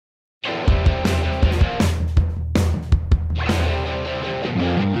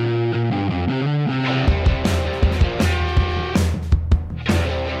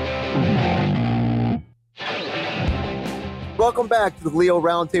welcome back to the Leo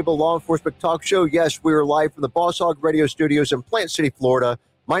Roundtable Law Enforcement Talk Show. Yes, we are live from the Boss Hog Radio Studios in Plant City, Florida.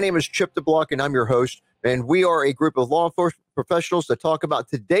 My name is Chip DeBlock, and I'm your host. And we are a group of law enforcement professionals that talk about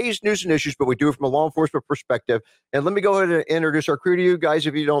today's news and issues, but we do it from a law enforcement perspective. And let me go ahead and introduce our crew to you guys,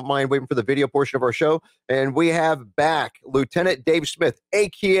 if you don't mind waiting for the video portion of our show. And we have back Lieutenant Dave Smith,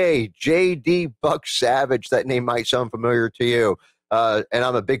 a.k.a. J.D. Buck Savage. That name might sound familiar to you. And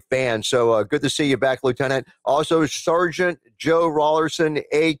I'm a big fan, so good to see you back, Lieutenant. Also, Sergeant Joe Rollerson,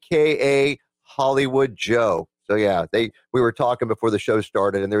 a.k.a. Hollywood Joe. So, yeah, we were talking before the show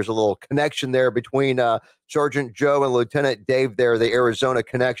started, and there's a little connection there between Sergeant Joe and Lieutenant Dave there, the Arizona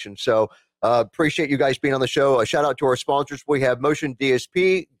connection. So, appreciate you guys being on the show. A shout-out to our sponsors. We have Motion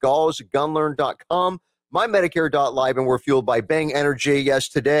DSP, GaullsGunLearn.com, MyMedicare.live, and we're fueled by Bang Energy. Yes,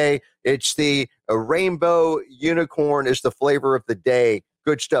 today it's the rainbow unicorn is the flavor of the day.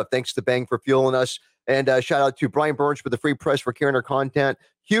 Good stuff. Thanks to Bang for fueling us. And shout out to Brian Burns for the free press for carrying our content.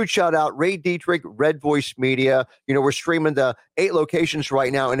 Huge shout out, Ray Dietrich, Red Voice Media. You know, we're streaming to 8 locations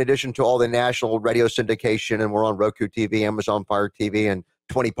right now, in addition to all the national radio syndication, and we're on Roku TV, Amazon Fire TV, and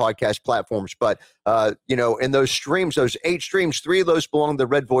 20 podcast platforms. But, you know, in those streams, those 8 streams, 3 of those belong to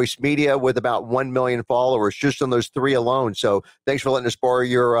Red Voice Media with about 1 million followers just on those 3 alone. So thanks for letting us borrow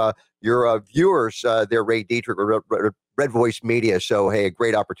your viewers there, Ray Dietrich, Red Voice Media. So, hey, a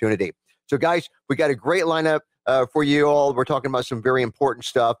great opportunity. So, guys, we got a great lineup for you all. We're talking about some very important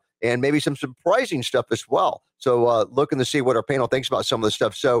stuff and maybe some surprising stuff as well. So looking to see what our panel thinks about some of the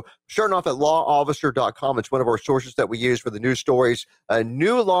stuff. So starting off at lawofficer.com, it's one of our sources that we use for the news stories. A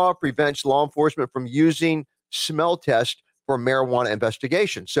new law prevents law enforcement from using smell tests for marijuana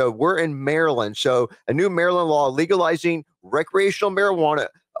investigation. So we're in Maryland. So a new Maryland law legalizing recreational marijuana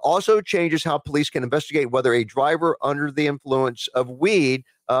also changes how police can investigate whether a driver under the influence of weed,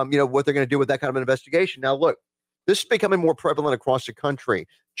 you know, what they're going to do with that kind of an investigation. Now, look, this is becoming more prevalent across the country.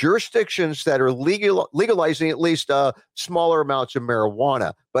 Jurisdictions that are legalizing at least smaller amounts of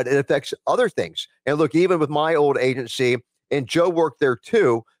marijuana, but it affects other things. And look, even with my old agency, and Joe worked there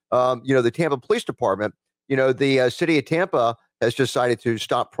too, you know, the Tampa Police Department, you know, the city of Tampa has decided to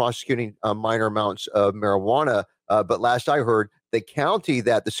stop prosecuting minor amounts of marijuana. But last I heard, the county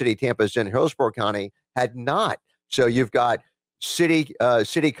that the city of Tampa is in, Hillsborough County, had not. So you've got city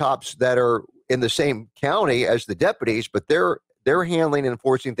cops that are in the same county as the deputies, but they're handling and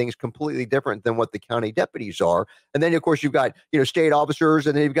enforcing things completely different than what the county deputies are. And then, of course, you've got, you know, state officers,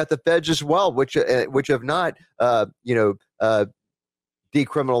 and then you've got the feds as well, which have not,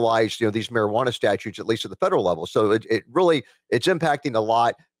 decriminalized, you know, these marijuana statutes, at least at the federal level. So it really, it's impacting a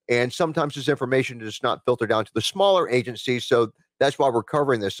lot. And sometimes this information does not filter down to the smaller agencies. So that's why we're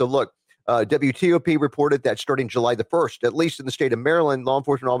covering this. So look, WTOP reported that starting July the 1st, at least in the state of Maryland, law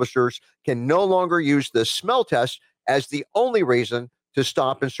enforcement officers can no longer use the smell test as the only reason to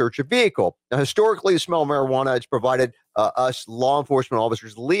stop and search a vehicle. Now, historically, the smell of marijuana has provided us law enforcement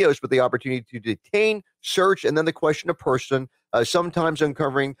officers, LEOs, with the opportunity to detain, search, and then the question of person, sometimes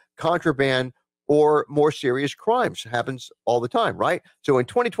uncovering contraband or more serious crimes. Happens all the time, right? So in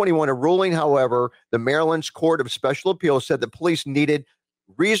 2021, a ruling, however, the Maryland's Court of Special Appeals said that police needed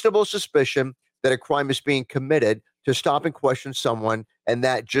reasonable suspicion that a crime is being committed to stop and question someone, and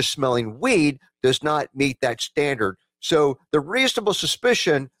that just smelling weed does not meet that standard. So the reasonable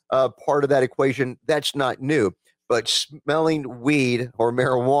suspicion part of that equation, that's not new. But smelling weed or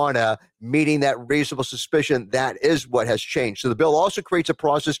marijuana, meeting that reasonable suspicion, that is what has changed. So the bill also creates a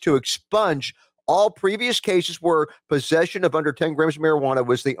process to expunge all previous cases where possession of under 10 grams of marijuana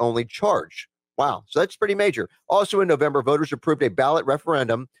was the only charge. Wow. So that's pretty major. Also in November, voters approved a ballot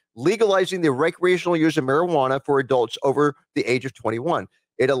referendum legalizing the recreational use of marijuana for adults over the age of 21.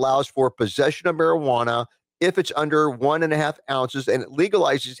 It allows for possession of marijuana if it's under 1.5 ounces, and it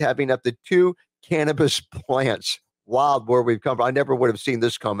legalizes having up to 2 cannabis plants. Wild where we've come from. I never would have seen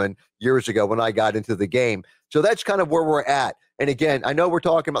this coming years ago when I got into the game. So that's kind of where we're at. And again, I know we're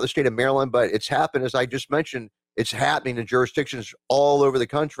talking about the state of Maryland, but it's happened, as I just mentioned, it's happening in jurisdictions all over the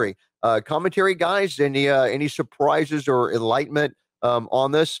country. Commentary, guys, any surprises or enlightenment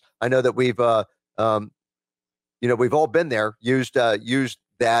on this? I know that we've all been there, used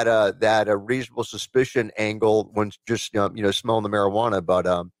that reasonable suspicion angle when just smelling the marijuana. But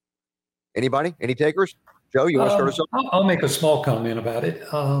anybody, any takers? Joe, you want to start us off? I'll make a small comment about it.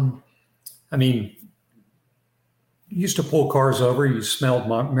 I mean, you used to pull cars over, you smelled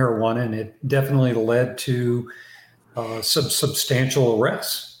marijuana, and it definitely led to substantial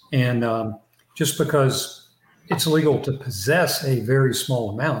arrests. And just because it's illegal to possess a very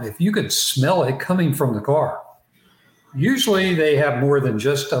small amount, if you could smell it coming from the car, usually they have more than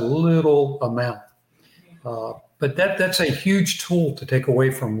just a little amount. But that's a huge tool to take away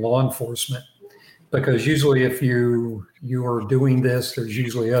from law enforcement, because usually if you are doing this, there's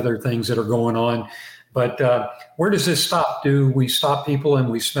usually other things that are going on. But where does this stop? Do we stop people and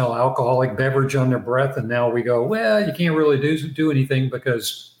we smell alcoholic beverage on their breath, and now we go, well, you can't really do anything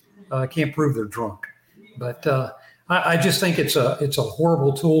because I can't prove they're drunk? But I just think it's a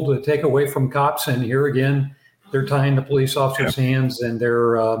horrible tool to take away from cops. And here again, they're tying the police officers' hands, and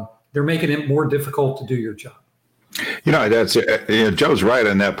they're making it more difficult to do your job. That's Joe's right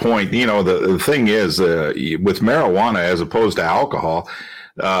on that point. The thing is, with marijuana as opposed to alcohol,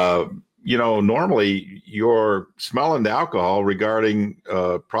 normally you're smelling the alcohol regarding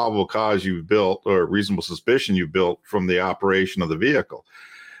probable cause you've built or reasonable suspicion you've built from the operation of the vehicle.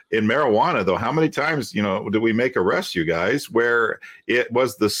 In marijuana, though, how many times, do we make arrests, you guys, where it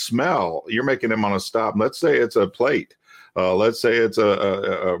was the smell? You're making them on a stop. Let's say it's a plate. Let's say it's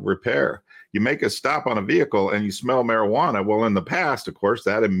a repair. You make a stop on a vehicle and you smell marijuana. Well, in the past, of course,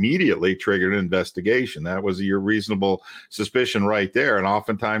 that immediately triggered an investigation. That was your reasonable suspicion right there. And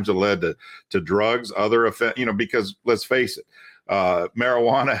oftentimes it led to drugs, other because let's face it,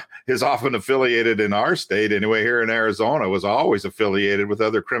 marijuana is often affiliated in our state anyway, here in Arizona, was always affiliated with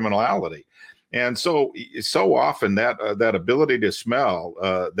other criminality. And so often that ability to smell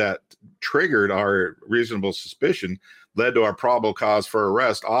that triggered our reasonable suspicion led to our probable cause for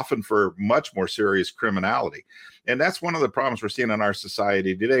arrest, often for much more serious criminality. And that's one of the problems we're seeing in our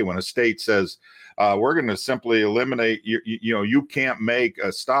society today. When a state says, we're going to simply eliminate, you can't make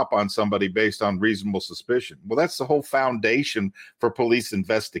a stop on somebody based on reasonable suspicion. Well, that's the whole foundation for police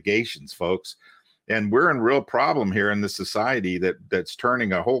investigations, folks. And we're in real problem here in this society that's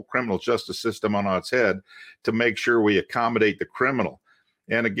turning a whole criminal justice system on its head to make sure we accommodate the criminal.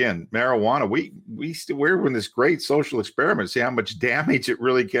 And again, marijuana, we're in this great social experiment, see how much damage it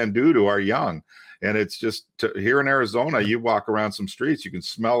really can do to our young. And it's just here in Arizona, you walk around some streets, you can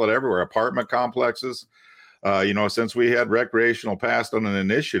smell it everywhere. Apartment complexes, since we had recreational passed on an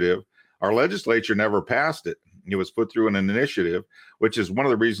initiative, our legislature never passed it. It was put through an initiative, which is one of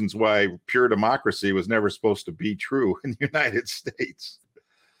the reasons why pure democracy was never supposed to be true in the United States.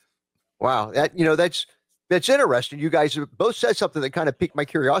 Wow, that's interesting. You guys both said something that kind of piqued my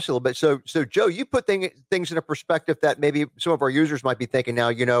curiosity a little bit. So Joe, you put things in a perspective that maybe some of our users might be thinking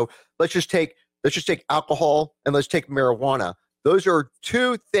now. Let's just take alcohol and let's take marijuana. Those are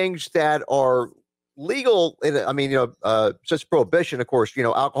two things that are legal. Since prohibition, of course,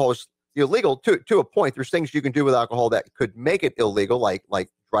 alcohol is legal to a point. There's things you can do with alcohol that could make it illegal, like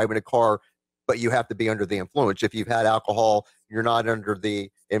driving a car, but you have to be under the influence. If you've had alcohol, you're not under the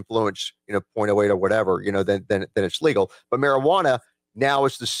influence, 0.08 or whatever, then it's legal. But marijuana now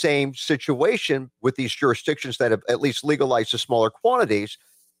is the same situation with these jurisdictions that have at least legalized the smaller quantities.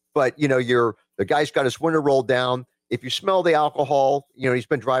 But the guy's got his window rolled down. If you smell the alcohol, he's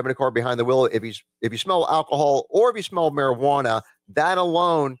been driving a car behind the wheel. If you smell alcohol or if you smell marijuana, that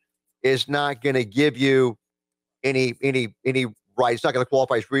alone is not going to give you any right. It's not going to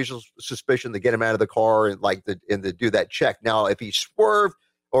qualify as reasonable suspicion to get him out of the car and to do that check. Now, if he's swerved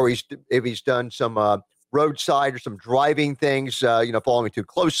or if he's done some roadside or some driving things, following too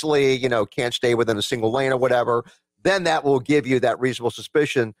closely, can't stay within a single lane or whatever, then that will give you that reasonable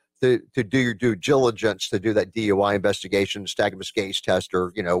suspicion to do your due diligence, to do that DUI investigation, stack of a skates test,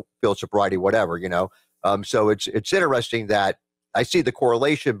 or field sobriety, whatever. So it's interesting that I see the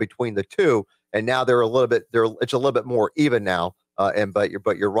correlation between the two, and now it's a little bit more even now. But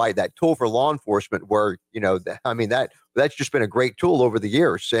you're right. That tool for law enforcement, where that's just been a great tool over the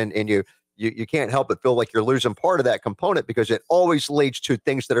years, and you can't help but feel like you're losing part of that component because it always leads to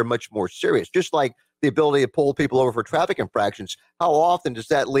things that are much more serious. Just like the ability to pull people over for traffic infractions, how often does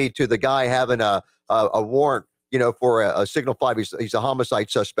that lead to the guy having a warrant, for a Signal 5? He's a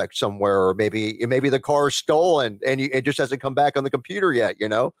homicide suspect somewhere, or maybe the car is stolen and it just hasn't come back on the computer yet,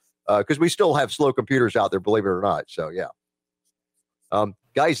 because we still have slow computers out there, believe it or not. So yeah.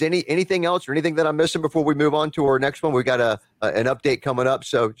 Guys, anything else or anything that I'm missing before we move on to our next one? We got an update coming up.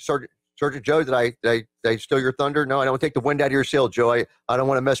 So Sergeant Joe, did I steal your thunder? No, I don't take the wind out of your sail, Joe. I don't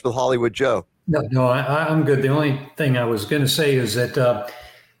want to mess with Hollywood Joe. No, I'm good. The only thing I was going to say is that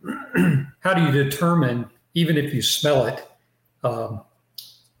how do you determine, even if you smell it? I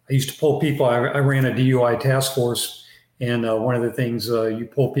used to pull people. I ran a DUI task force, and one of the things you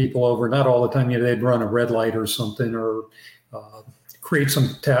pull people over, not all the time, they'd run a red light or something, or create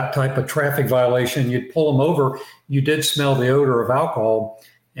some type of traffic violation. You'd pull them over. You did smell the odor of alcohol,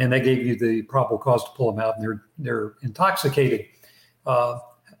 and they gave you the probable cause to pull them out, and they're intoxicated.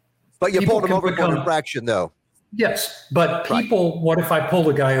 But you pulled them over for an infraction, though. Yes, but people, what if I pull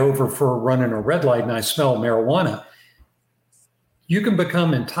the guy over for running a red light and I smell marijuana? You can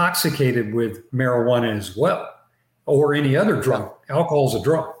become intoxicated with marijuana as well, or any other drug. Alcohol is a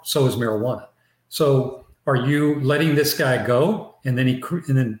drug, so is marijuana. So are you letting this guy go, and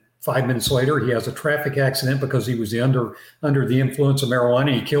then 5 minutes later he has a traffic accident because he was under the influence of marijuana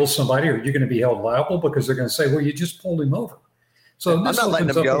and he kills somebody? Or are you going to be held liable because they're going to say, well, you just pulled him over? So I'm not letting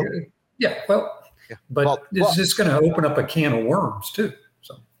him go. But it's just going to open up a can of worms too.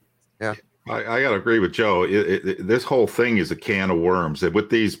 So yeah. I got to agree with Joe. This whole thing is a can of worms. And with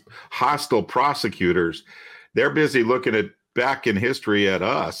these hostile prosecutors, they're busy looking back in history at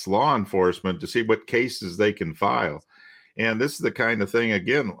us, law enforcement, to see what cases they can file. And this is the kind of thing,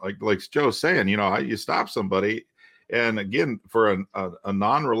 again, like Joe's saying, you stop somebody, and again, for a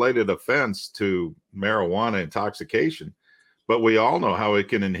non-related offense to marijuana intoxication, but we all know how it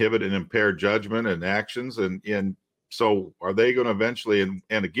can inhibit and impair judgment and actions. And so are they going to eventually,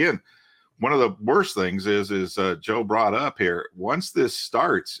 and again, one of the worst things is Joe brought up here, once this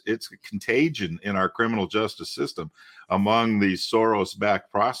starts, it's a contagion in our criminal justice system among these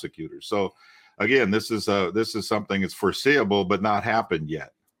Soros-backed prosecutors. So again, this is something that's foreseeable but not happened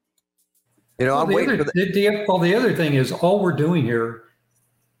yet. I'm waiting for the other thing is, all we're doing here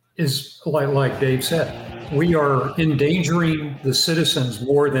is like Dave said, we are endangering the citizens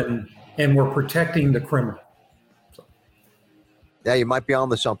more and we're protecting the criminal. Yeah, you might be on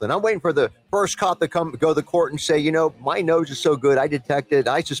to something. I'm waiting for the first cop to go to the court and say, my nose is so good,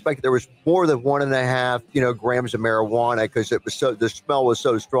 I suspected there was more than 1.5, grams of marijuana because the smell was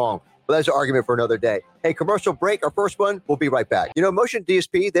so strong. But that's an argument for another day. Hey, commercial break. Our first one. We'll be right back. Motion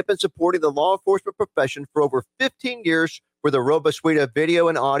DSP, they've been supporting the law enforcement profession for over 15 years with a robust suite of video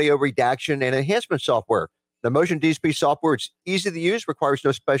and audio redaction and enhancement software. The Motion DSP software is easy to use, requires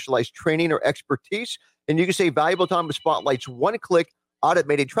no specialized training or expertise, and you can save valuable time with Spotlight's one-click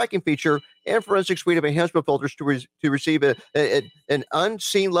automated tracking feature and forensic suite of enhancement filters to receive an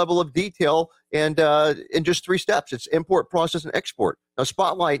unseen level of detail and in just 3 steps. It's import, process, and export. Now,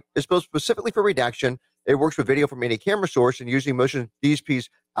 Spotlight is built specifically for redaction. It works with video from any camera source, and using Motion DSP's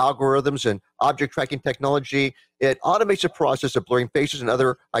algorithms and object tracking technology, it automates the process of blurring faces and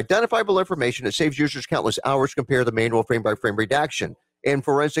other identifiable information. It saves users countless hours compared to manual frame-by-frame redaction. And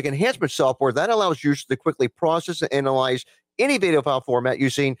forensic enhancement software, that allows users to quickly process and analyze any video file format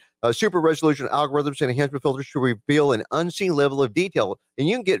using super resolution algorithms and enhancement filters to reveal an unseen level of detail. And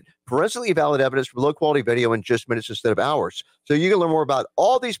you can get forensically valid evidence from low-quality video in just minutes instead of hours. So you can learn more about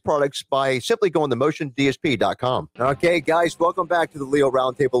all these products by simply going to motiondsp.com. Okay, guys, welcome back to the Leo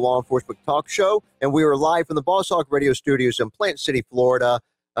Roundtable Law Enforcement Talk Show. And we are live from the Boss Hog Radio Studios in Plant City, Florida.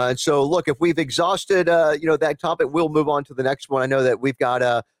 And so, look, if we've exhausted, that topic, we'll move on to the next one. I know that we've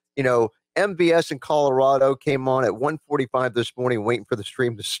got, MVS in Colorado came on at 1:45 this morning, waiting for the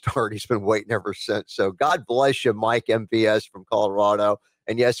stream to start. He's been waiting ever since. So God bless you, Mike MVS from Colorado.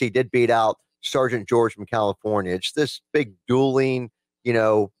 And yes, he did beat out Sergeant George from California. It's this big dueling,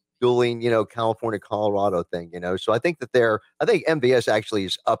 California, Colorado thing, So I think MVS actually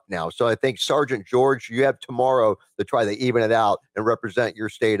is up now. So I think Sergeant George, you have tomorrow to try to even it out and represent your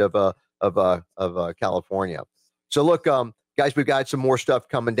state of California. So look, guys, we've got some more stuff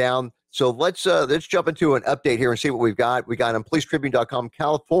coming down. So let's jump into an update here and see what we've got. We got on policetribune.com,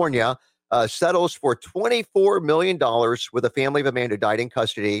 California settles for $24 million with a family of a man who died in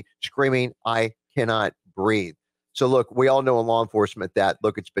custody, screaming, "I cannot breathe." So look, we all know in law enforcement that,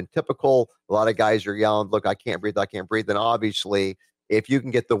 look, it's been typical. A lot of guys are yelling, "Look, I can't breathe, I can't breathe." And obviously, if you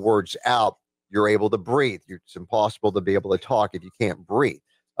can get the words out, you're able to breathe. It's impossible to be able to talk if you can't breathe.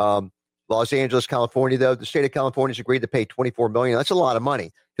 Los Angeles, California, though, the state of California has agreed to pay $24 million. That's a lot of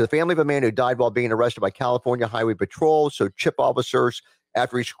money to the family of a man who died while being arrested by California Highway Patrol. So CHIP officers,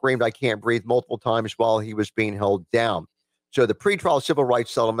 after he screamed, "I can't breathe," multiple times while he was being held down. So the pretrial civil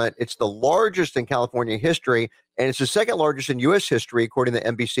rights settlement, it's the largest in California history, and it's the second largest in U.S. history, according to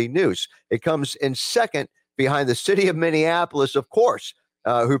NBC News. It comes in second behind the city of Minneapolis, of course,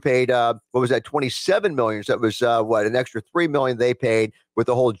 who paid, $27 million. So that was, an extra $3 million they paid with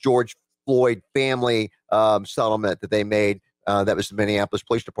the whole George Floyd family settlement that they made. That was the Minneapolis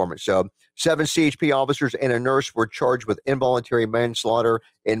Police Department. So 7 CHP officers and a nurse were charged with involuntary manslaughter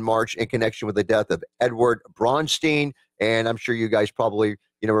in March in connection with the death of Edward Bronstein. And I'm sure you guys probably,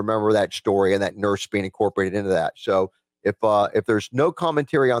 remember that story and that nurse being incorporated into that. So if there's no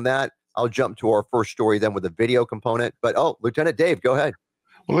commentary on that, I'll jump to our first story then with a video component. But, Lieutenant Dave, go ahead.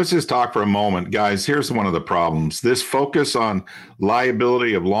 Well, let's just talk for a moment, guys. Here's one of the problems. This focus on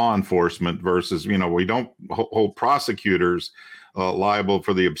liability of law enforcement versus, we don't hold prosecutors liable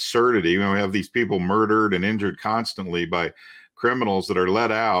for the absurdity. We have these people murdered and injured constantly by criminals that are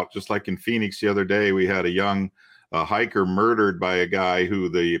let out. Just like in Phoenix the other day, we had a young hiker murdered by a guy who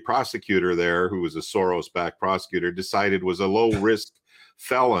the prosecutor there, who was a Soros-backed prosecutor, decided was a low-risk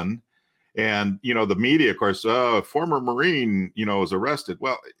felon. And, the media, of course, former Marine, was arrested.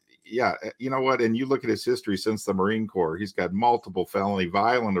 Well, yeah, you know what? And you look at his history since the Marine Corps, he's got multiple felony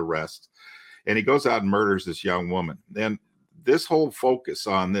violent arrests, and he goes out and murders this young woman. And this whole focus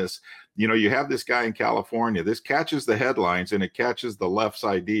on this, you have this guy in California, this catches the headlines and it catches the left's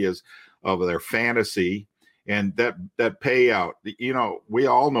ideas of their fantasy and that payout. We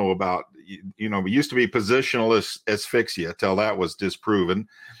all know about, it used to be positional asphyxia till that was disproven.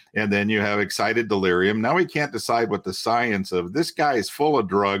 And then you have excited delirium. Now we can't decide what the science of this guy is full of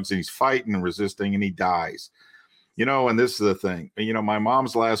drugs and he's fighting and resisting and he dies. And this is the thing. My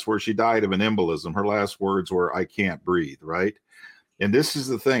mom's last words, she died of an embolism. Her last words were, "I can't breathe," right? And this is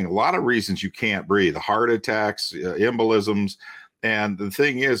the thing. A lot of reasons you can't breathe, heart attacks, embolisms. And the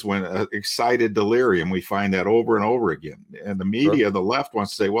thing is, when excited delirium, we find that over and over again. And the media, the left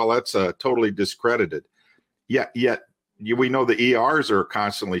wants to say, well, that's totally discredited. Yet we know the ERs are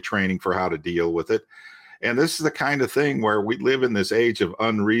constantly training for how to deal with it. And this is the kind of thing where we live in this age of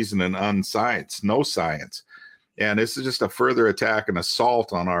unreason and unscience, no science. And this is just a further attack and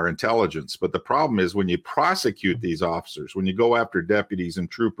assault on our intelligence. But the problem is when you prosecute these officers, when you go after deputies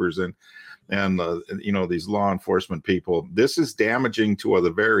and troopers and these law enforcement people, this is damaging to the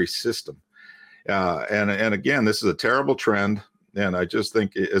very system. And again, this is a terrible trend. And I just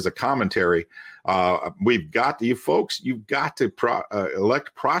think as a commentary, you've got to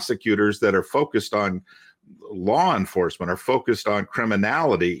elect prosecutors that are focused on law enforcement, are focused on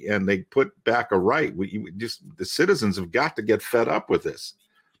criminality, and they put back a right. The citizens have got to get fed up with this.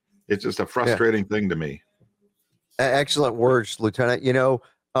 It's just a frustrating thing to me. Excellent words, Lieutenant. You're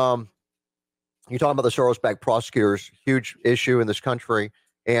talking about the Soros-backed prosecutors, huge issue in this country,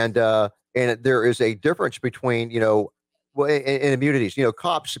 and there is a difference between in immunities.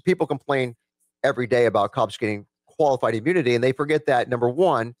 Cops. People complain every day about cops getting qualified immunity, and they forget that number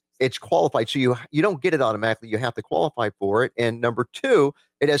one, it's qualified, so you don't get it automatically. You have to qualify for it, and number two,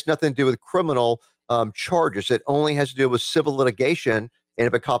 it has nothing to do with criminal charges. It only has to do with civil litigation. And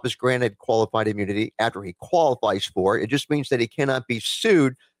if a cop is granted qualified immunity after he qualifies for it, it just means that he cannot be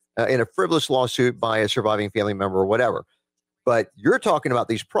sued in a frivolous lawsuit by a surviving family member or whatever. But you're talking about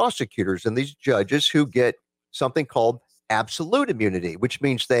these prosecutors and these judges who get something called absolute immunity, which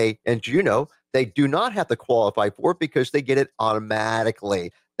means they do not have to qualify for it because they get it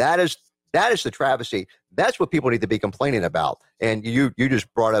automatically. That is the travesty. That's what people need to be complaining about. And you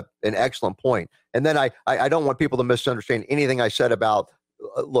just brought up an excellent point. And then I don't want people to misunderstand anything I said about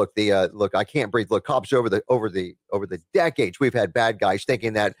I can't breathe. Look, cops over the decades, we've had bad guys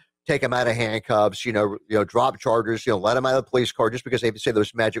thinking that take them out of handcuffs, drop charges, let them out of the police car just because they say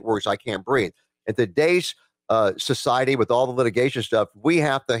those magic words, "I can't breathe." In today's society with all the litigation stuff, we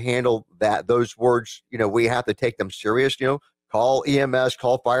have to handle those words. We have to take them serious. Call EMS,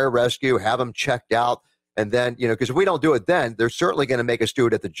 call fire rescue, have them checked out, and then because if we don't do it, then they're certainly going to make us do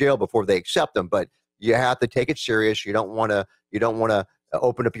it at the jail before they accept them. But you have to take it serious. You don't want to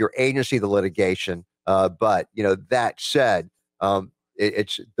open up your agency to litigation. But that said,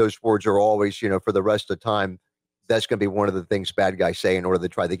 it's those words are always for the rest of the time. That's going to be one of the things bad guys say in order to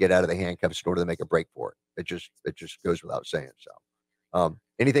try to get out of the handcuffs in order to make a break for it. It just goes without saying. So,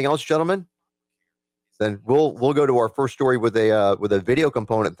 anything else, gentlemen? Then we'll go to our first story with a video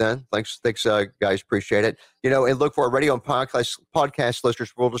component. Then thanks, guys, appreciate it. And look for our radio and podcast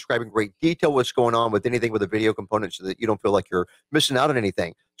listeners. We'll describe in great detail what's going on with anything with a video component, so that you don't feel like you're missing out on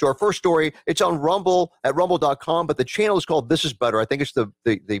anything. So our first story, it's on Rumble at rumble.com, but the channel is called This Is Better. I think it's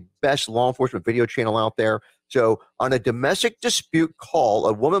the best law enforcement video channel out there. So on a domestic dispute call,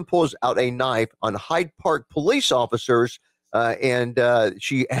 a woman pulls out a knife on Hyde Park police officers, and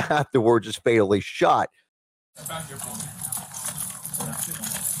she afterwards is fatally shot. Back here for me.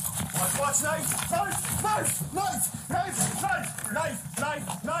 Watch, knife!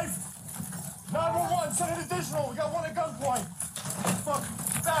 911, send an additional. We got one at gunpoint. Fuck.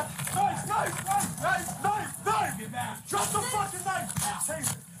 Back. Knife! Get back. Drop the fucking knife. Tase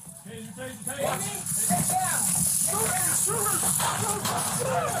it. Tase it. Get down. Shoot her. Don't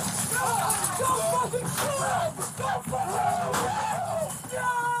fucking shoot. Don't fucking shoot.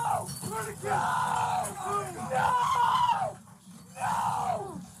 No! Where'd it go?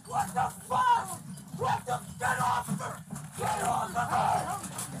 No! What the fuck? Get off of her! Get off of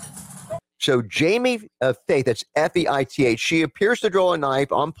her! So Jamie Faith, that's Feith, she appears to draw a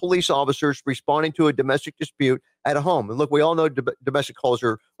knife on police officers responding to a domestic dispute at a home. And look, we all know domestic calls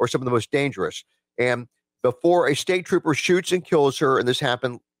are some of the most dangerous. And before a state trooper shoots and kills her, and this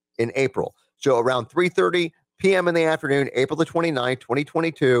happened in April. So around 3:30 p.m. in the afternoon, April the 29th,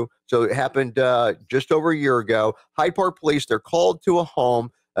 2022. So it happened just over a year ago. Hyde Park Police, they're called to a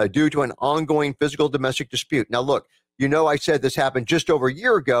home due to an ongoing physical domestic dispute. Now, look, you know, I said this happened just over a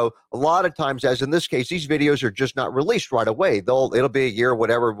year ago. A lot of times, as in this case, these videos are just not released right away. It'll be a year,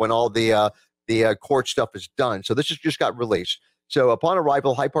 whatever, when all the court stuff is done. So this has just got released. So upon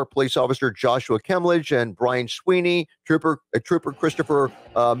arrival, Hyde Park Police Officer Joshua Kemledge and Brian Sweeney, Trooper Christopher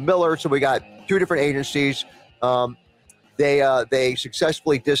Miller. So we got two different agencies. They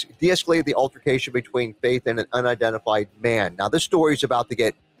successfully de-escalated the altercation between Faith and an unidentified man. Now, this story is about to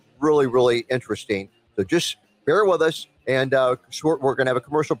get really, really interesting. So just bear with us, and we're going to have a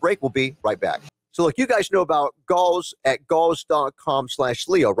commercial break. We'll be right back. So, look, you guys know about Galls at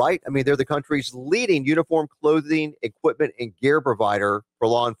galls.com/Leo, right? I mean, they're the country's leading uniform clothing, equipment, and gear provider for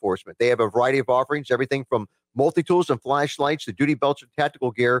law enforcement. They have a variety of offerings, everything from multi-tools and flashlights to duty belts and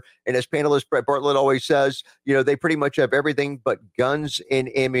tactical gear. And as panelist Brett Bartlett always says, you know, they pretty much have everything but guns and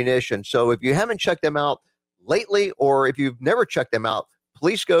ammunition. So if you haven't checked them out lately, or if you've never checked them out,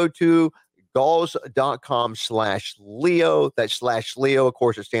 please go to galls.com/Leo. That's /Leo. Of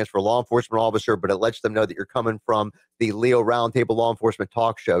course, it stands for law enforcement officer, but it lets them know that you're coming from the Leo Roundtable Law Enforcement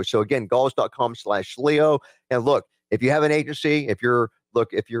Talk Show. So again, galls.com/Leo. And look, if you have an agency, if you're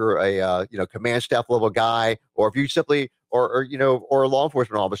a command staff level guy, or if you simply or a law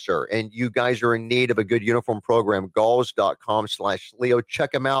enforcement officer, and you guys are in need of a good uniform program, galls.com/Leo.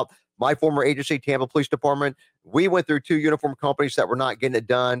 Check them out. My former agency, Tampa Police Department, we went through two uniform companies that were not getting it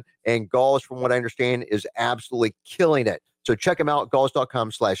done, and Galls, from what I understand, is absolutely killing it. So check them out,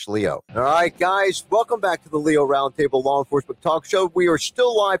 galls.com/Leo. All right, guys, welcome back to the Leo Roundtable Law Enforcement Talk Show. We are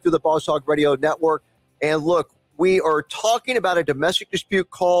still live through the Boss Hog Radio Network, and look, we are talking about a domestic dispute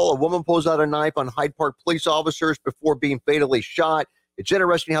call. A woman pulls out a knife on Hyde Park police officers before being fatally shot. It's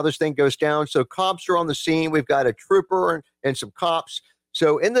interesting how this thing goes down. So cops are on the scene. We've got a trooper and some cops.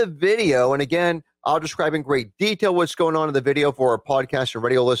 So in the video, and again, I'll describe in great detail what's going on in the video for our podcast and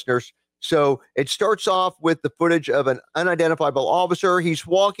radio listeners. So it starts off with the footage of an unidentifiable officer. He's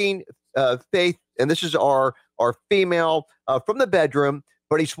walking, Faith, and this is our female from the bedroom,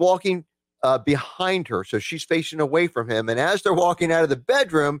 but he's walking behind her. So she's facing away from him. And as they're walking out of the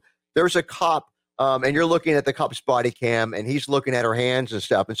bedroom, there's a cop, and you're looking at the cop's body cam, and he's looking at her hands and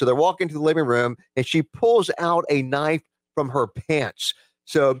stuff. And so they're walking to the living room, and she pulls out a knife from her pants.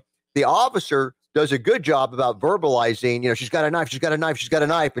 So the officer does a good job about verbalizing, she's got a knife, she's got a knife, she's got a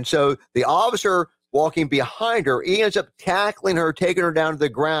knife. And so the officer walking behind her, he ends up tackling her, taking her down to the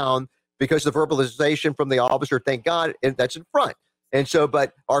ground because the verbalization from the officer, thank God, and that's in front. And so,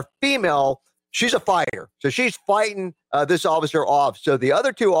 but our female, she's a fighter. So she's fighting this officer off. So the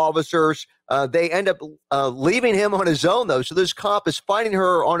other two officers, they end up leaving him on his own, though. So this cop is fighting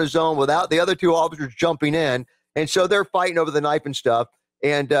her on his own without the other two officers jumping in. And so they're fighting over the knife and stuff,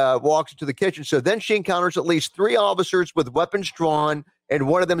 and walks into the kitchen. So then she encounters at least three officers with weapons drawn, and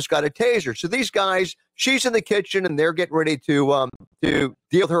one of them's got a taser. So these guys, she's in the kitchen, and they're getting ready to deal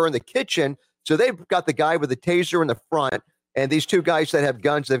with her in the kitchen. So they've got the guy with the taser in the front, and these two guys that have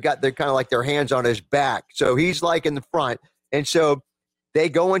guns, they're kind of like their hands on his back. So he's like in the front. And so they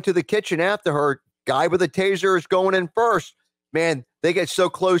go into the kitchen after her. Guy with the taser is going in first. Man, they get so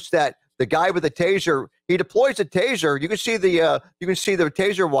close that the guy with the taser, he deploys a taser. You can see the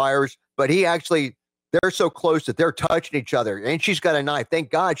taser wires, but they're so close that they're touching each other. And she's got a knife.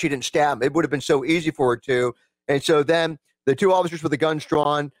 Thank God she didn't stab him. It would have been so easy for her to. And so then the two officers with the guns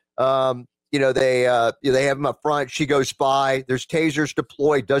drawn, they have them up front. She goes by. There's tasers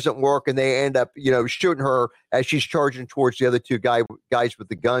deployed, doesn't work, and they end up, shooting her as she's charging towards the other two guys with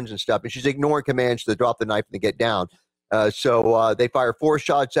the guns and stuff. And she's ignoring commands to drop the knife and to get down. So they fire 4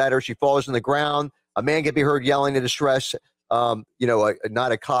 shots at her. She falls on the ground. A man can be heard yelling in distress. Not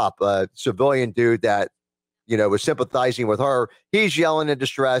a cop, a civilian dude that, was sympathizing with her. He's yelling in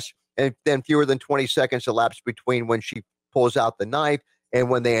distress. And then fewer than 20 seconds elapsed between when she pulls out the knife and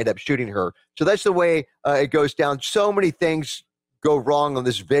when they end up shooting her. So that's the way it goes down. So many things go wrong on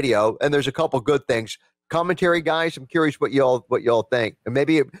this video, and there's a couple good things. Commentary, guys, I'm curious what y'all think. And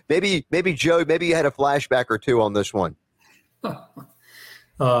maybe Joe, maybe you had a flashback or two on this one.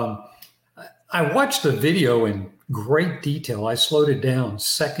 I watched the video in great detail. I slowed it down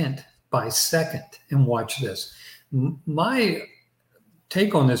second by second and watched this. My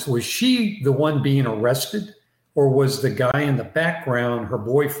take on this, was she the one being arrested or was the guy in the background, her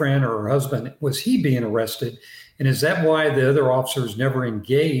boyfriend or her husband, was he being arrested? And is that why the other officers never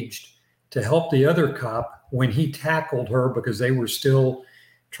engaged to help the other cop when he tackled her because they were still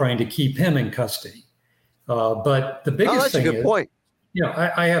trying to keep him in custody? But the biggest thing that's a good point.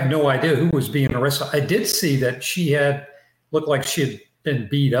 I have no idea who was being arrested. I did see that she looked like she had been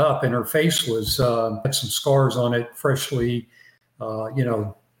beat up, and her face was had some scars on it, freshly,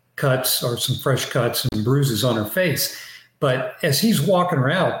 cuts or some fresh cuts and bruises on her face. But as he's walking her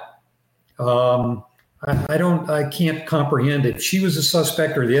out, I can't comprehend if she was a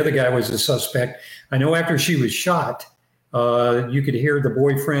suspect or the other guy was a suspect. I know after she was shot, you could hear the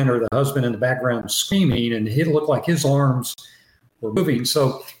boyfriend or the husband in the background screaming, and it looked like his arms were moving.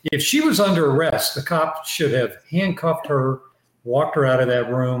 So if she was under arrest, the cop should have handcuffed her, walked her out of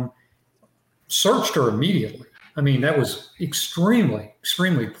that room, searched her immediately. I mean, that was extremely,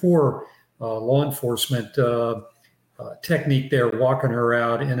 extremely poor law enforcement technique there, walking her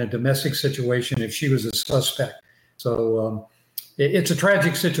out in a domestic situation if she was a suspect. So it's a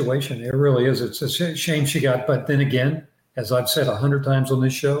tragic situation. It really is. It's a shame she got. But then again, as I've said 100 times on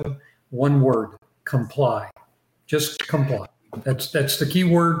this show, one word: comply. Just comply. That's the key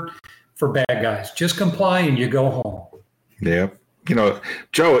word for bad guys. Just comply and you go home. Yeah.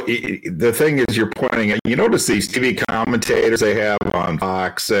 Joe, the thing is you're pointing at, you notice these TV commentators they have on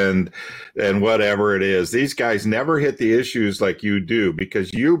Fox and whatever it is, these guys never hit the issues like you do,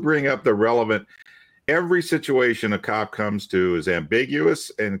 because you bring up the relevant. Every situation a cop comes to is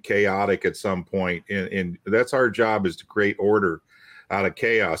ambiguous and chaotic at some point. And that's our job, is to create order out of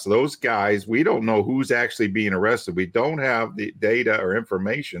chaos. Those guys, we don't know who's actually being arrested. We don't have the data or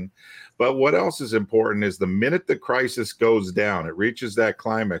information. But what else is important is the minute the crisis goes down, it reaches that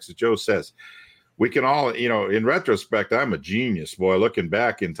climax, as Joe says, we can all, in retrospect, I'm a genius, boy, looking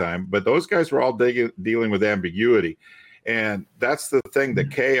back in time, but those guys were all dealing with ambiguity. And that's the thing, the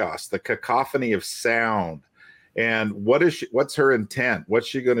chaos, the cacophony of sound. And what's her intent? What's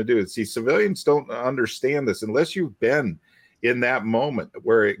she going to do? See, civilians don't understand this unless you've been in that moment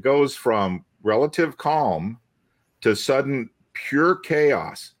where it goes from relative calm to sudden pure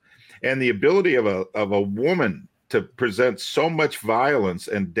chaos. And the ability of a woman to present so much violence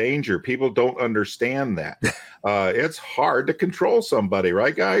and danger, people don't understand that. It's hard to control somebody,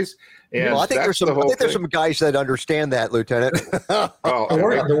 right, guys? And I think there's some guys that understand that, Lieutenant. Well,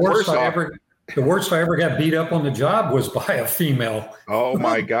 the worst I ever got beat up on the job was by a female. Oh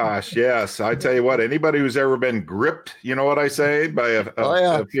my gosh, yes. I tell you what, anybody who's ever been gripped, you know what I say, by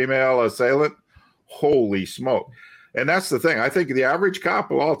a female assailant, holy smoke. And that's the thing. I think the average cop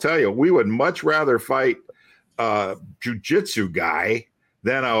will all tell you, we would much rather fight a jiu-jitsu guy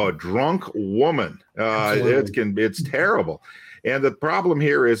than a drunk woman. It's terrible. And the problem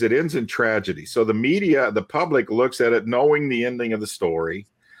here is it ends in tragedy. So the media, the public looks at it knowing the ending of the story.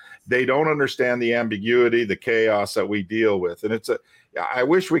 They don't understand the ambiguity, the chaos that we deal with. And I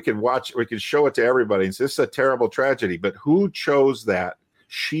wish we could show it to everybody. This is a terrible tragedy, but who chose that?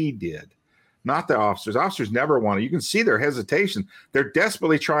 She did. Not the officers. Officers never want to. You can see their hesitation. They're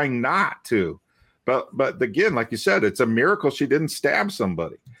desperately trying not to. But again, like you said, it's a miracle she didn't stab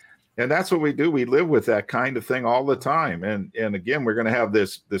somebody. And that's what we do. We live with that kind of thing all the time. And again, we're going to have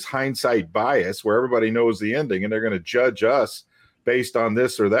this hindsight bias where everybody knows the ending and they're going to judge us based on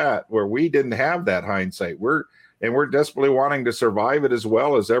this or that, where we didn't have that hindsight. We're desperately wanting to survive it as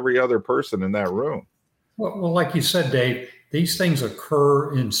well as every other person in that room. Well, like you said, Dave, these things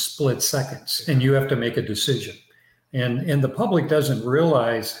occur in split seconds, and you have to make a decision. And the public doesn't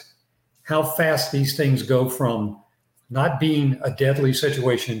realize how fast these things go from not being a deadly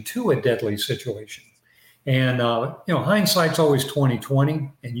situation to a deadly situation. And hindsight's always 20/20,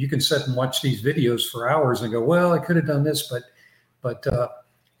 and you can sit and watch these videos for hours and go, well, I could have done this, but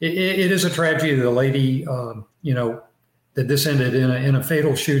it is a tragedy. The lady, that this ended in a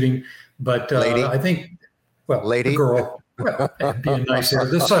fatal shooting. But I think, the girl. Well, being nice here.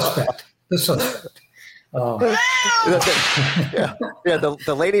 The suspect. The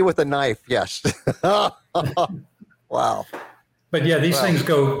lady with the knife. Yes. Wow. But yeah, these things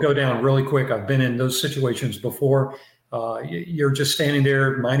go down really quick. I've been in those situations before. You're just standing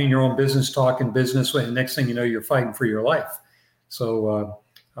there minding your own business, talking business, and next thing you know, you're fighting for your life. So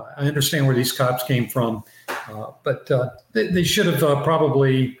I understand where these cops came from, but they should have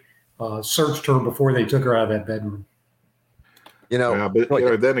probably searched her before they took her out of that bedroom.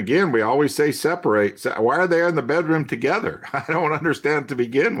 Then again, we always say separate. Why are they in the bedroom together? I don't understand to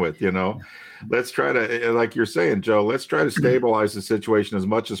begin with, let's try to, like you're saying, Joe, let's try to stabilize the situation as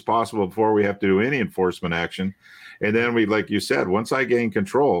much as possible before we have to do any enforcement action. And then we, like you said, once I gain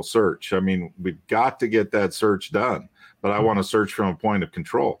control, search. I mean, we've got to get that search done, but I want to search from a point of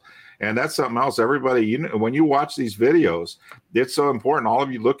control. And that's something else. Everybody, you know, when you watch these videos, it's so important. All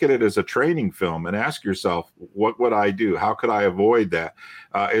of you look at it as a training film and ask yourself, what would I do? How could I avoid that?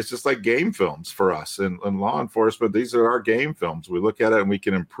 It's just like game films for us in law enforcement. These are our game films. We look at it and we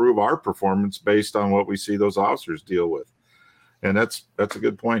can improve our performance based on what we see those officers deal with. And that's a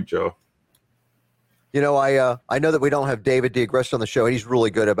good point, Joe. You know, I know that we don't have David DeAgresta on the show, and he's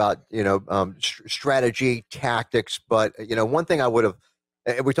really good about, you know, strategy, tactics. But, you know, one thing I would have,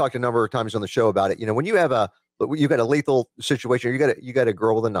 and we talked a number of times on the show about it, you know, when you have you've got a lethal situation, you got a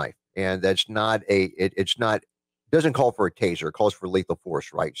girl with a knife, and that's not doesn't call for a taser, it calls for lethal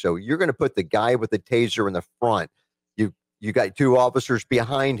force, right? So you're going to put the guy with the taser in the front. You got two officers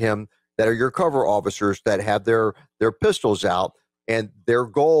behind him that are your cover officers that have their pistols out, and their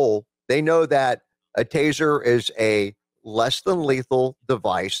goal, they know that a taser is a less than lethal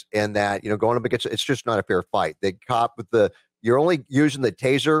device, and that, you know, going up against it's just not a fair fight. The cop with you're only using the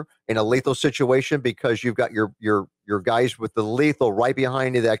taser in a lethal situation because you've got your guys with the lethal right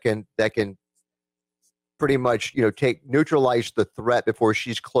behind you that can pretty much, you know, neutralize the threat before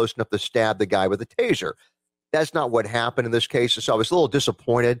she's close enough to stab the guy with the taser. That's not what happened in this case. So I was a little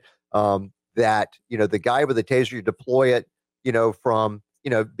disappointed that, you know, the guy with the taser, you deploy it, you know, from,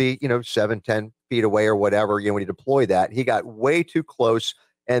 you know, 7-10 feet away or whatever, you know, when you deploy that, he got way too close.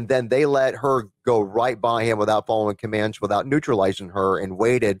 And then they let her go right by him without following commands, without neutralizing her, and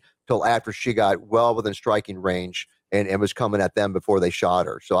waited till after she got well within striking range and was coming at them before they shot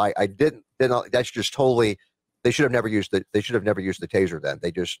her. So I didn't. That's just totally. They should have never used the taser then.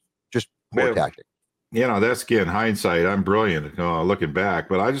 They just poor tactic. You know, that's again hindsight. I'm brilliant looking back,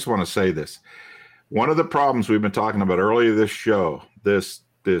 but I just want to say this. One of the problems we've been talking about earlier this show, this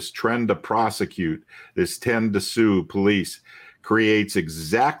trend to prosecute, this tend to sue police, creates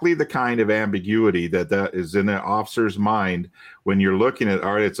exactly the kind of ambiguity that is in the officer's mind when you're looking at,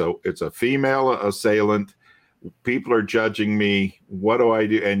 all right, it's a female assailant. People are judging me. What do I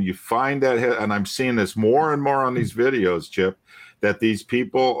do? And you find that, and I'm seeing this more and more on these videos, Chip, that these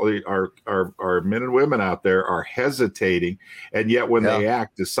people are men and women out there are hesitating. And yet when they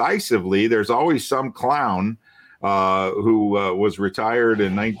act decisively, there's always some clown who was retired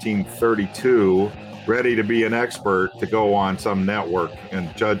in 1932, ready to be an expert to go on some network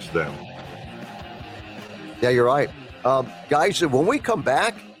and judge them. Yeah, you're right. Guys, when we come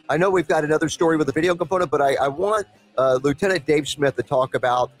back, I know we've got another story with the video component, but I want Lieutenant Dave Smith to talk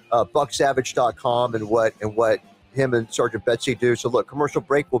about bucksavage.com and what him and Sergeant Betsy do. So look, commercial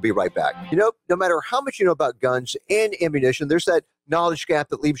break, we'll be right back. You know, no matter how much you know about guns and ammunition, there's that knowledge gap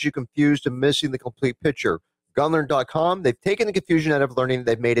that leaves you confused and missing the complete picture. Gunlearn.com, they've taken the confusion out of learning,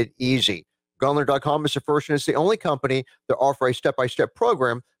 they've made it easy. Gunlearn.com is the first and it's the only company that offer a step-by-step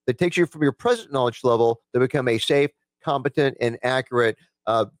program that takes you from your present knowledge level to become a safe, competent, and accurate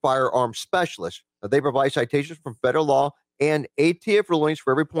firearm specialist. They provide citations from federal law and ATF rulings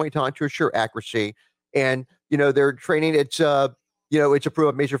for every point in time to ensure accuracy. And, you know, their training, it's approved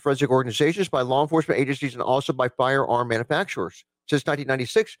by major forensic organizations, by law enforcement agencies, and also by firearm manufacturers. Since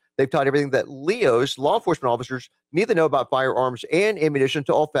 1996, they've taught everything that LEOs, law enforcement officers, need to know about firearms and ammunition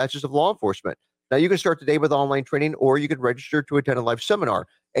to all facets of law enforcement. Now, you can start today with online training, or you can register to attend a live seminar.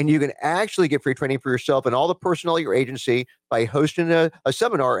 And you can actually get free training for yourself and all the personnel at your agency by hosting a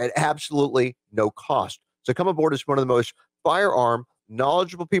seminar at absolutely no cost. So come aboard as one of the most firearm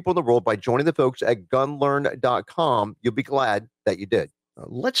knowledgeable people in the world by joining the folks at gunlearn.com. You'll be glad that you did.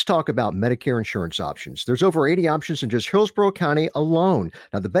 Let's talk about Medicare insurance options. There's over 80 options in just Hillsborough County alone.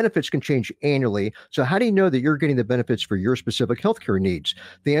 Now, the benefits can change annually. So how do you know that you're getting the benefits for your specific healthcare needs?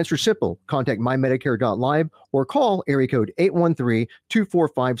 The answer is simple. Contact mymedicare.live or call area code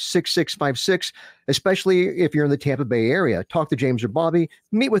 813-245-6656, especially if you're in the Tampa Bay area. Talk to James or Bobby.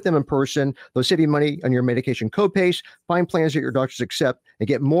 Meet with them in person. They'll save you money on your medication copays, find plans that your doctors accept, and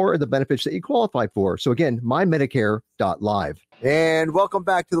get more of the benefits that you qualify for. So again, mymedicare.live. And welcome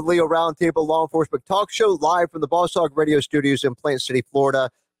back to the Leo Roundtable Law Enforcement Talk Show, live from the Boss Hog Radio Studios in Plant City,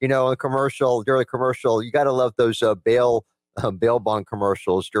 Florida. You know, during the commercial, you got to love those bail bond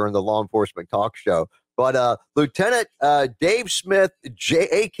commercials during the Law Enforcement Talk Show. But Lieutenant Dave Smith,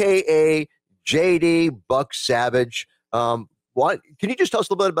 a.k.a. JD Buck Savage, can you just tell us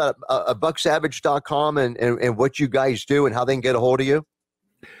a little bit about bucksavage.com and what you guys do and how they can get a hold of you?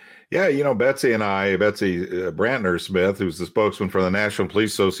 Yeah, you know, Betsy Brantner Smith, who's the spokesman for the National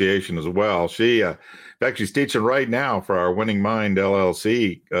Police Association as well. She, in fact, she's teaching right now for our Winning Mind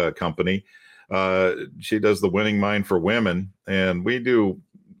LLC company. She does the Winning Mind for Women, and we do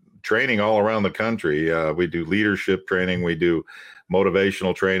training all around the country. We do leadership training, we do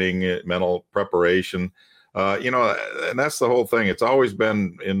motivational training, mental preparation. And that's the whole thing. It's always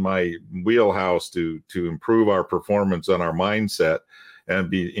been in my wheelhouse to improve our performance and our mindset,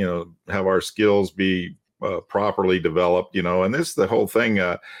 and have our skills be properly developed. And this the whole thing.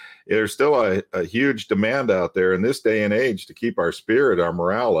 There's still a huge demand out there in this day and age to keep our spirit, our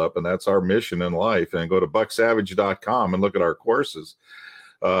morale up, and that's our mission in life. And go to bucksavage.com and look at our courses.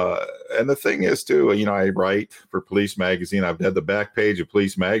 And the thing is too, I write for Police Magazine. I've had the back page of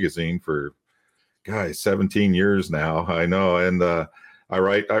Police Magazine for 17 years now. I know. And I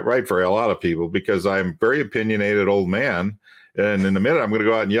write for a lot of people because I'm a very opinionated old man. And in a minute, I'm going to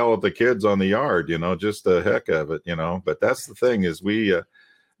go out and yell at the kids on the yard, just the heck of it, But that's the thing is we're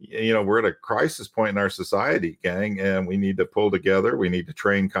at a crisis point in our society, gang, and we need to pull together. We need to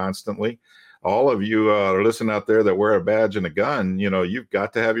train constantly. All of you are listening out there that wear a badge and a gun, you've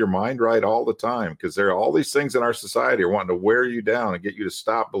got to have your mind right all the time, because there are all these things in our society are wanting to wear you down and get you to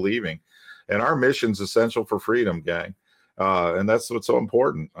stop believing. And our mission's essential for freedom, gang. And that's what's so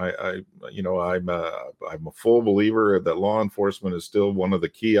important. I'm a full believer that law enforcement is still one of the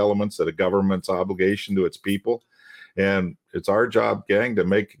key elements of a government's obligation to its people. And it's our job, gang,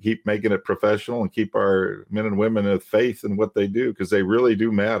 to keep making it professional and keep our men and women of faith in what they do, because they really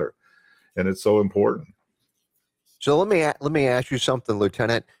do matter. And it's so important. So let me ask you something,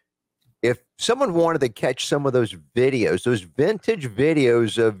 Lieutenant. If someone wanted to catch some of those videos, those vintage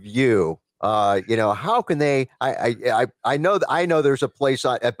videos of you, how can they? I know there's a place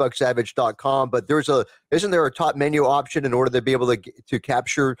at bucksavage.com, but isn't there a top menu option in order to be able to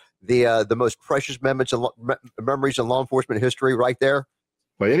capture the most precious moments and memories in law enforcement history right there?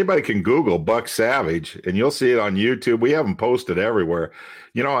 Well, anybody can Google Buck Savage and you'll see it on YouTube. We have them posted everywhere.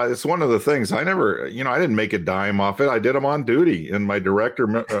 It's one of the things I didn't make a dime off it. I did them on duty. And my director,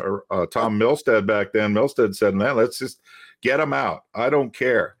 Tom Milstead back then, said, man, let's just get them out. I don't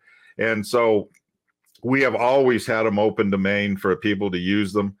care. And so we have always had them open domain for people to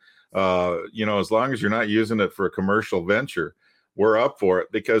use them. As long as you're not using it for a commercial venture, we're up for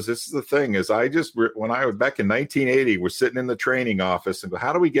it, because this is the thing is when I was back in 1980, we're sitting in the training office and go,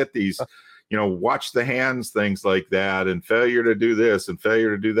 how do we get these, watch the hands, things like that, and failure to do this and failure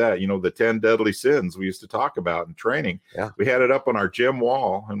to do that, the 10 deadly sins we used to talk about in training. Yeah. We had it up on our gym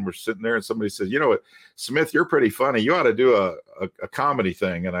wall and we're sitting there and somebody says, Smith, you're pretty funny. You ought to do a comedy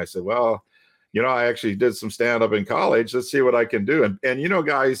thing. And I said, well, I actually did some stand-up in college. Let's see what I can do. And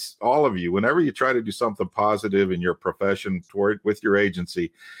guys, all of you, whenever you try to do something positive in your profession with your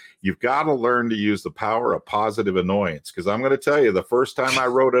agency, you've got to learn to use the power of positive annoyance. Because I'm going to tell you, the first time I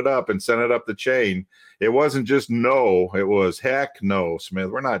wrote it up and sent it up the chain, it wasn't just no, it was heck no, Smith.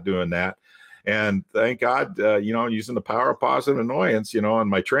 We're not doing that. And thank God, using the power of positive annoyance, and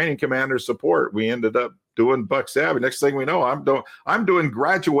my training commander support, we ended up doing Buck Savage. Next thing we know, I'm doing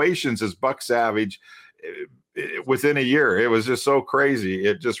graduations as Buck Savage within a year. It was just so crazy.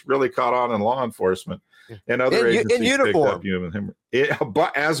 It just really caught on in law enforcement, and other agencies in uniform.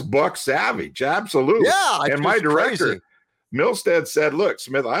 But as Buck Savage, absolutely. Yeah, and my director, crazy. Milstead, said, "Look,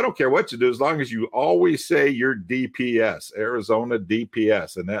 Smith, I don't care what you do as long as you always say you're DPS, Arizona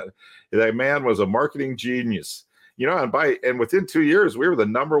DPS." And that man was a marketing genius. And within 2 years, we were the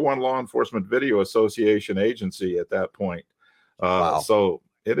 #1 law enforcement video association agency at that point. Wow. So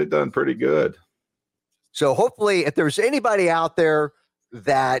it had done pretty good. So hopefully, if there's anybody out there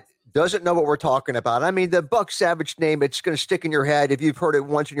that doesn't know what we're talking about, I mean, the Buck Savage name, it's going to stick in your head. If you've heard it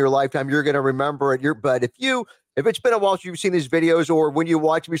once in your lifetime, you're going to remember it. But if it's been a while since you've seen these videos, or when you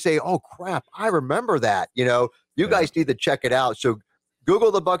watch them, you say, oh, crap, I remember that. You guys need to check it out. So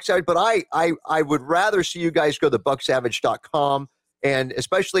Google the Buck Savage, but I would rather see you guys go to bucksavage.com, and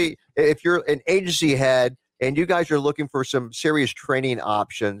especially if you're an agency head and you guys are looking for some serious training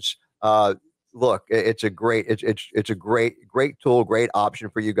options. Look, it's a great tool, great option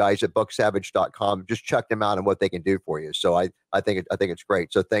for you guys at bucksavage.com. Just check them out and what they can do for you. So I think it's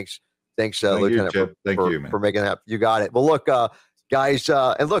great. So thanks, Lieutenant, for making that. You got it. Well, look, guys,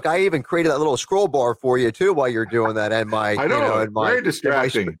 and look, I even created that little scroll bar for you too while you're doing that. And very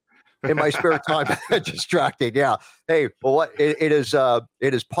distracting. In my spare time, distracting. Yeah. Hey, well, it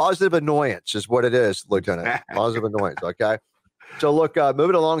is positive annoyance, is what it is, Lieutenant. Positive annoyance. Okay. So look,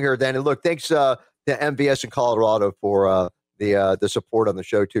 moving along here, Dan, and look, thanks to MVS in Colorado for the support on the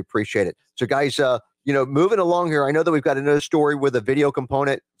show too. Appreciate it. So guys, moving along here, I know that we've got another story with a video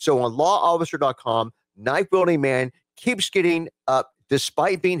component. So on lawofficer.com, knife wielding man keeps getting up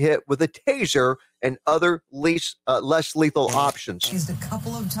despite being hit with a taser and other less lethal options. Used a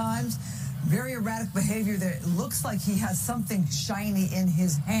couple of times. Very erratic behavior there. It looks like he has something shiny in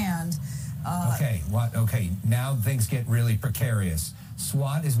his hand. Okay, now things get really precarious.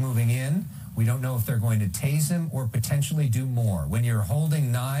 SWAT is moving in. We don't know if they're going to tase him or potentially do more. When you're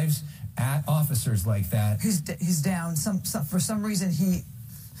holding knives at officers like that... He's down. For some reason,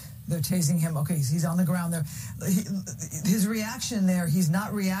 they're tasing him. Okay, he's on the ground there. His reaction there, he's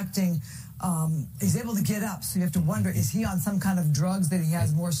not reacting. He's able to get up, so you have to wonder, is he on some kind of drugs that he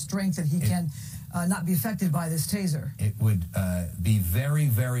has more strength that he can not be affected by this taser? It would be very,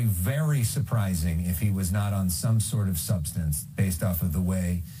 very, very surprising if he was not on some sort of substance based off of the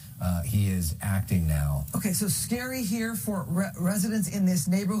way he is acting now. Okay, so scary here for residents in this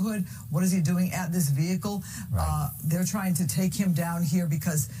neighborhood. What is he doing at this vehicle? Right. They're trying to take him down here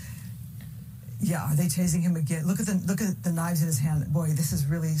because... Yeah, are they tasing him again? Look at the knives in his hand. Boy, this is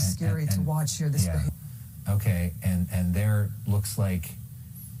really scary to watch here. This behavior. Okay, and there looks like,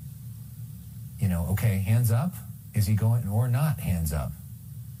 okay, hands up. Is he going or not hands up?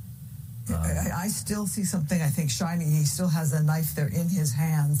 I still see something, I think, shiny. He still has a knife there in his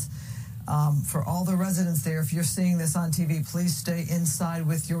hands. For all the residents there, if you're seeing this on TV, please stay inside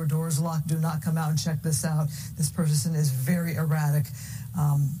with your doors locked. Do not come out and check this out. This person is very erratic.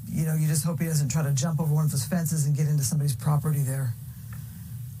 You just hope he doesn't try to jump over one of his fences and get into somebody's property there.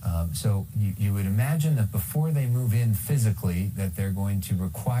 So you would imagine that before they move in physically, that they're going to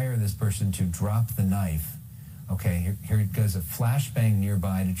require this person to drop the knife. Okay, here it goes, a flashbang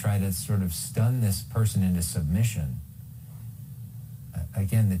nearby to try to sort of stun this person into submission.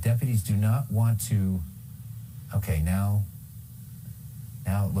 Again, the deputies do not want to... Okay, now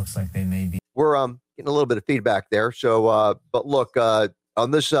it looks like they may be... We're getting a little bit of feedback there. So, but look,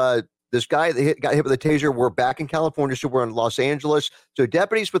 on this guy that got hit with a taser, we're back in California, so we're in Los Angeles. So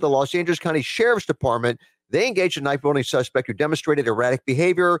deputies with the Los Angeles County Sheriff's Department, they engaged a knife-wielding suspect who demonstrated erratic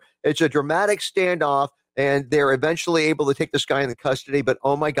behavior. It's a dramatic standoff, and they're eventually able to take this guy into custody. But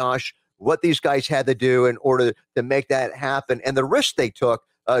oh my gosh, what these guys had to do in order to make that happen, and the risk they took,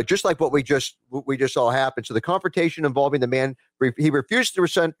 just like what we just saw happen. So the confrontation involving the man, he refused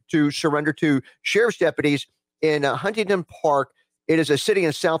to surrender to sheriff's deputies in Huntington Park. It is a city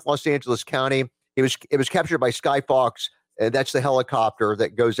in South Los Angeles County. It was captured by Skyfox, and that's the helicopter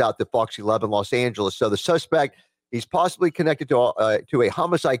that goes out to Fox 11 Los Angeles. So the suspect, he's possibly connected to a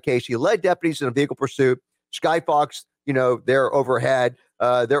homicide case. He led deputies in a vehicle pursuit. Skyfox, they're overhead.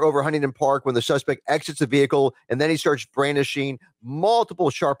 They're over Huntington Park when the suspect exits the vehicle, and then he starts brandishing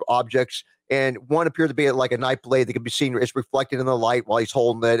multiple sharp objects, and one appeared to be like a knife blade that can be seen. It's reflected in the light while he's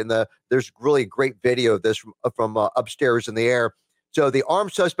holding it, and there's really great video of this from upstairs in the air. So the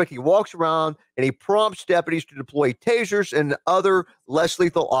armed suspect, he walks around, and he prompts deputies to deploy tasers and other less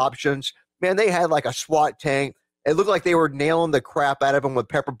lethal options. Man, they had like a SWAT tank. It looked like they were nailing the crap out of him with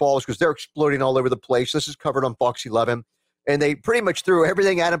pepper balls because they're exploding all over the place. This is covered on Fox 11. And they pretty much threw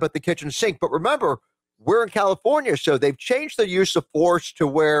everything at him but the kitchen sink. But remember, we're in California, so they've changed the use of force to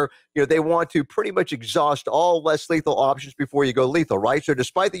where they want to pretty much exhaust all less lethal options before you go lethal, right? So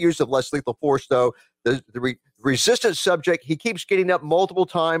despite the use of less lethal force, though, the resistant subject, he keeps getting up multiple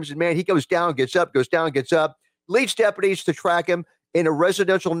times, and man, he goes down, gets up, goes down, gets up, leads deputies to track him in a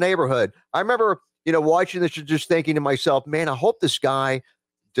residential neighborhood. I remember, watching this and just thinking to myself, man, I hope this guy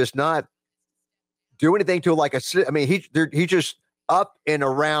does not do anything to he's just up and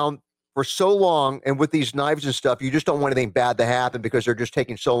around for so long, and with these knives and stuff, you just don't want anything bad to happen because they're just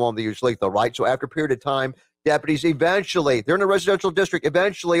taking so long to use lethal, right? So after a period of time, deputies eventually, they're in a residential district,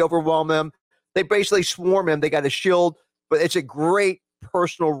 eventually overwhelm him. They basically swarm him. They got a shield, but it's a great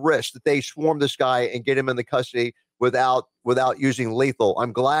personal risk that they swarm this guy and get him in the custody without using lethal.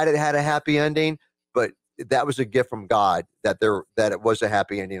 I'm glad it had a happy ending, but that was a gift from God that it was a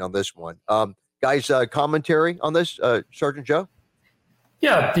happy ending on this one. Guys, commentary on this, Sergeant Joe?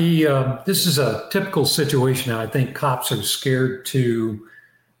 Yeah, this is a typical situation. I think cops are scared to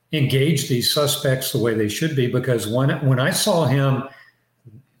engage these suspects the way they should be, because when I saw him,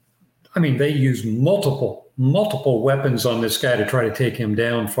 they used multiple weapons on this guy to try to take him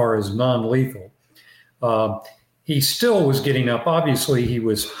down far as non-lethal. He still was getting up. Obviously, he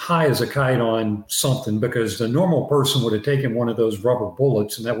was high as a kite on something, because the normal person would have taken one of those rubber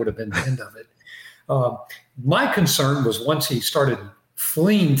bullets and that would have been the end of it. My concern was once he started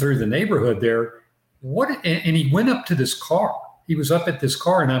fleeing through the neighborhood there, and he went up to this car. He was up at this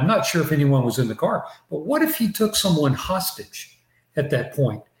car, and I'm not sure if anyone was in the car, but what if he took someone hostage at that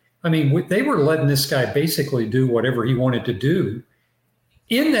point? They were letting this guy basically do whatever he wanted to do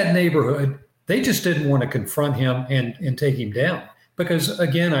in that neighborhood. They just didn't want to confront him and take him down. Because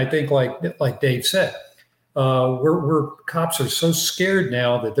again, I think like Dave said, Where cops are so scared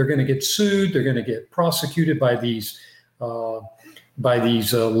now that they're going to get sued, they're going to get prosecuted by these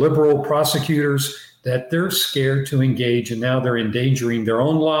liberal prosecutors, that they're scared to engage, and now they're endangering their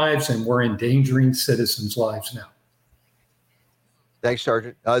own lives, and we're endangering citizens' lives now. Thanks,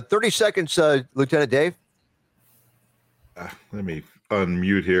 Sergeant. 30 seconds, Lieutenant Dave. Let me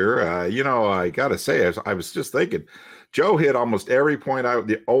unmute here. I got to say, I was just thinking, Joe hit almost every point out.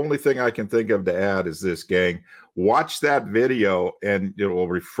 The only thing I can think of to add is this, gang. Watch that video, and it will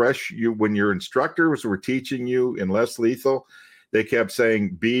refresh you. When your instructors were teaching you in less lethal, they kept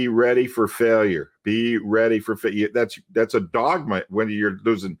saying, be ready for failure. Be ready for failure. That's a dogma when you're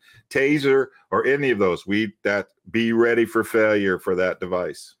losing taser or any of those. Be ready for failure for that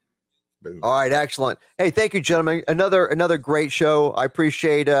device. Boom. All right, excellent. Hey, thank you, gentlemen. Another great show. I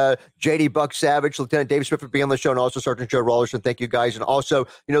appreciate JD Buck Savage, Lieutenant Dave Smith for being on the show, and also Sergeant Joe Rollerson. Thank you, guys. And also,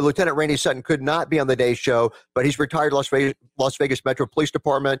 Lieutenant Randy Sutton could not be on the day's show, but he's retired Las Vegas Metro Police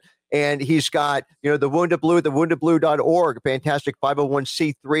Department, and he's got, the Wounded Blue, the woundedblue.org, fantastic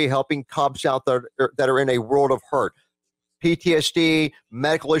 501c3 helping cops out that are in a world of hurt. PTSD,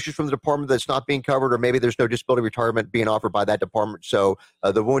 medical issues from the department that's not being covered, or maybe there's no disability retirement being offered by that department. So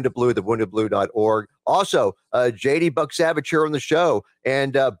the Wounded Blue, the woundedblue.org. Also, JD Buck Savage here on the show,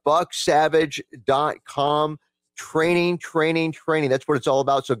 and bucksavage.com. Training. That's what it's all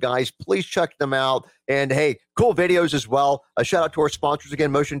about. So, guys, please check them out. And, hey, cool videos as well. A shout out to our sponsors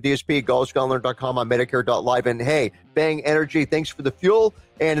again, Motion DSP, GolfScholar.com, on Medicare.live. And, hey, Bang Energy, thanks for the fuel.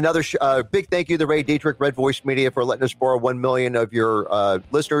 And another big thank you to Ray Dietrich, Red Voice Media, for letting us borrow 1 million of your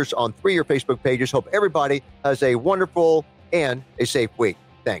listeners on 3 of your Facebook pages. Hope everybody has a wonderful and a safe week.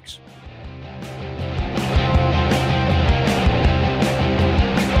 Thanks.